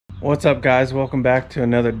What's up, guys? Welcome back to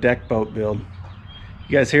another deck boat build.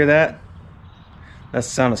 You guys hear that? That's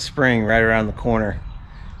the sound of spring right around the corner,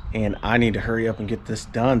 and I need to hurry up and get this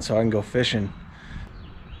done so I can go fishing.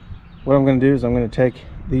 What I'm going to do is I'm going to take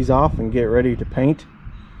these off and get ready to paint.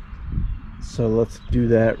 So let's do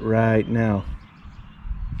that right now.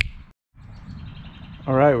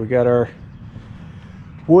 All right, we got our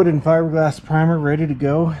wood and fiberglass primer ready to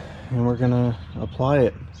go, and we're going to apply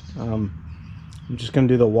it. I'm just going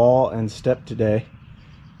to do the wall and step today,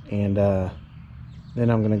 and then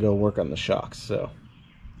I'm going to go work on the shocks. So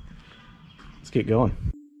let's get going.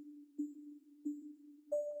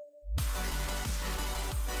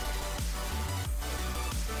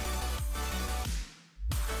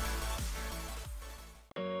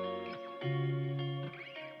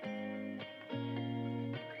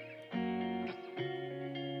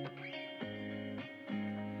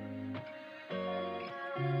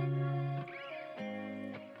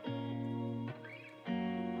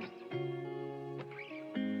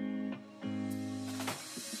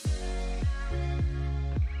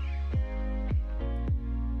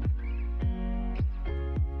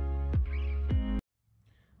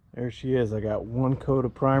 There she is. I got one coat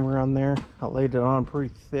of primer on there. I laid it on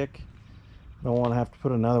pretty thick. Don't want to have to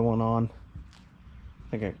put another one on. I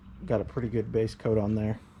think I got a pretty good base coat on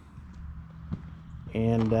there.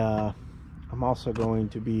 And I'm also going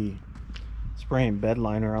to be spraying bed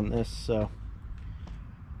liner on this, so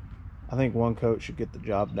I think one coat should get the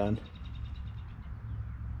job done.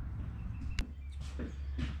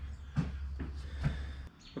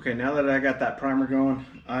 Okay, now that I got that primer going,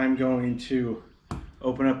 I'm going to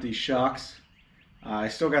open up these shocks. I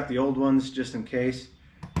still got the old ones just in case.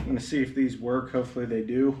 I'm going to see if these work. Hopefully they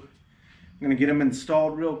do. I'm going to get them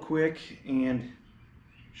installed real quick and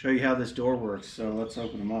show you how this door works. So let's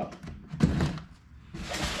open them up.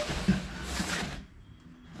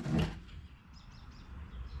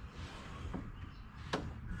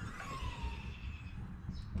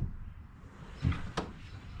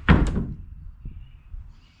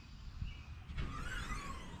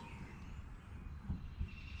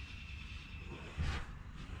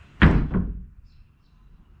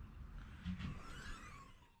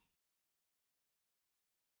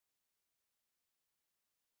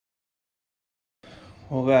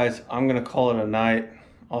 Well, guys, I'm gonna call it a night.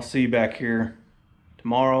 I'll see you back here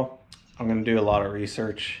tomorrow. I'm gonna do a lot of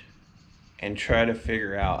research and try to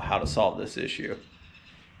figure out how to solve this issue.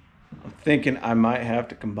 I'm thinking I might have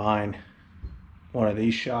to combine one of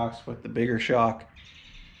these shocks with the bigger shock,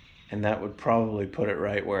 and that would probably put it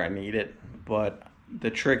right where I need it. But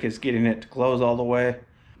the trick is getting it to close all the way.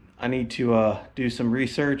 I need to do some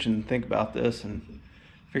research and think about this and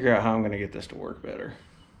figure out how I'm gonna get this to work better.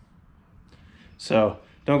 So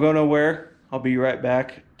don't go nowhere. I'll be right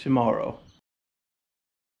back tomorrow.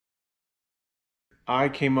 I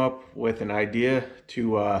came up with an idea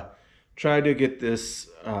to try to get this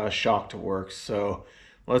shock to work. So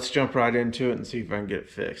let's jump right into it and see if I can get it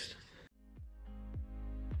fixed.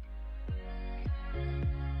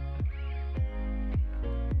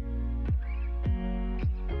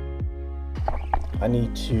 I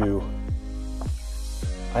need to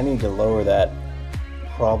lower that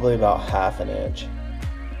probably about half an inch,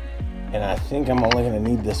 and I think I'm only going to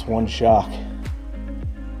need this one shock.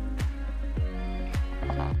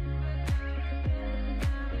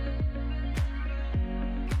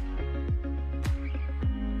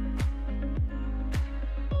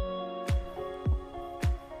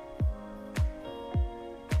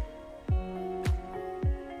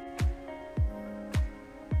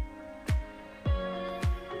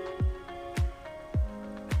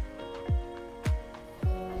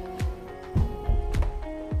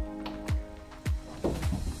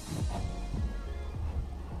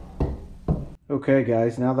 Okay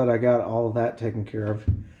guys, now that I got all of that taken care of,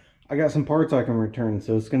 I got some parts I can return,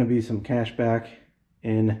 so it's going to be some cash back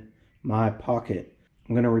in my pocket.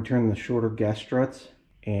 I'm going to return the shorter gas struts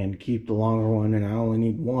and keep the longer one, and I only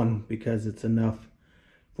need one because it's enough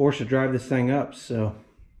force to drive this thing up, so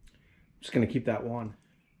I'm just going to keep that one.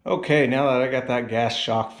 Okay, now that I got that gas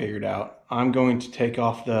shock figured out, I'm going to take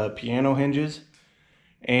off the piano hinges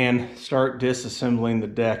and start disassembling the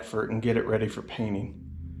deck and get it ready for painting.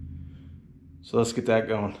 So let's get that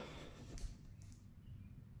going.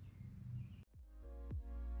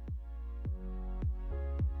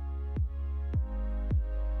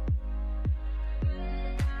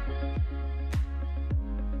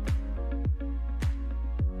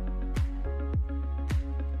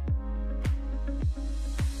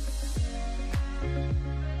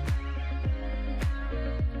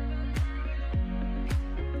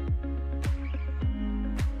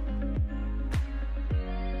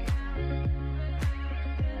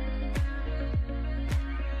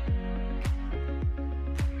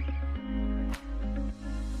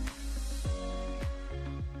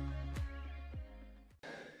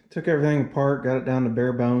 took everything apart, got it down to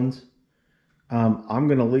bare bones. I'm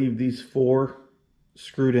gonna leave these 4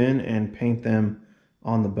 screwed in and paint them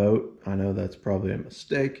on the boat. I know that's probably a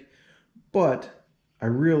mistake, but I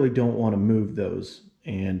really don't want to move those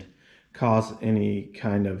and cause any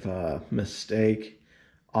kind of mistake,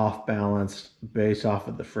 off balance based off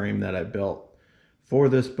of the frame that I built for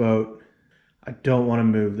this boat. I don't want to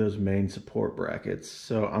move those main support brackets,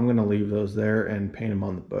 so I'm going to leave those there and paint them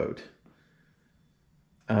on the boat.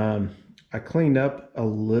 I cleaned up a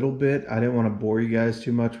little bit. I didn't want to bore you guys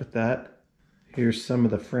too much with that. Here's some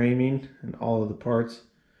of the framing, and all of the parts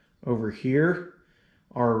over here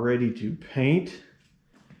are ready to paint.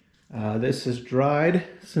 This is dried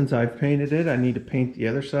since I've painted it. I need to paint the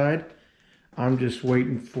other side. I'm just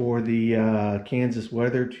waiting for the Kansas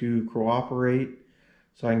weather to cooperate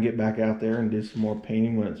so I can get back out there and do some more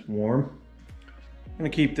painting when it's warm. I'm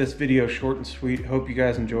going to keep this video short and sweet. Hope you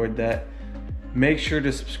guys enjoyed that. Make sure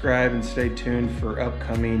to subscribe and stay tuned for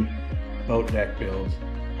upcoming boat deck builds.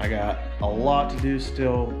 I got a lot to do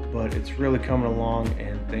still, but it's really coming along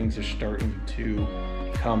and things are starting to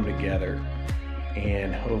come together.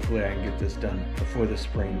 And hopefully I can get this done before the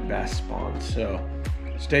spring bass spawn. So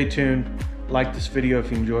stay tuned, like this video if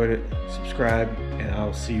you enjoyed it, subscribe, and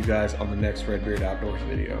I'll see you guys on the next Redbeard Outdoors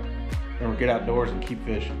video. Remember, get outdoors and keep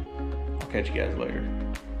fishing. I'll catch you guys later.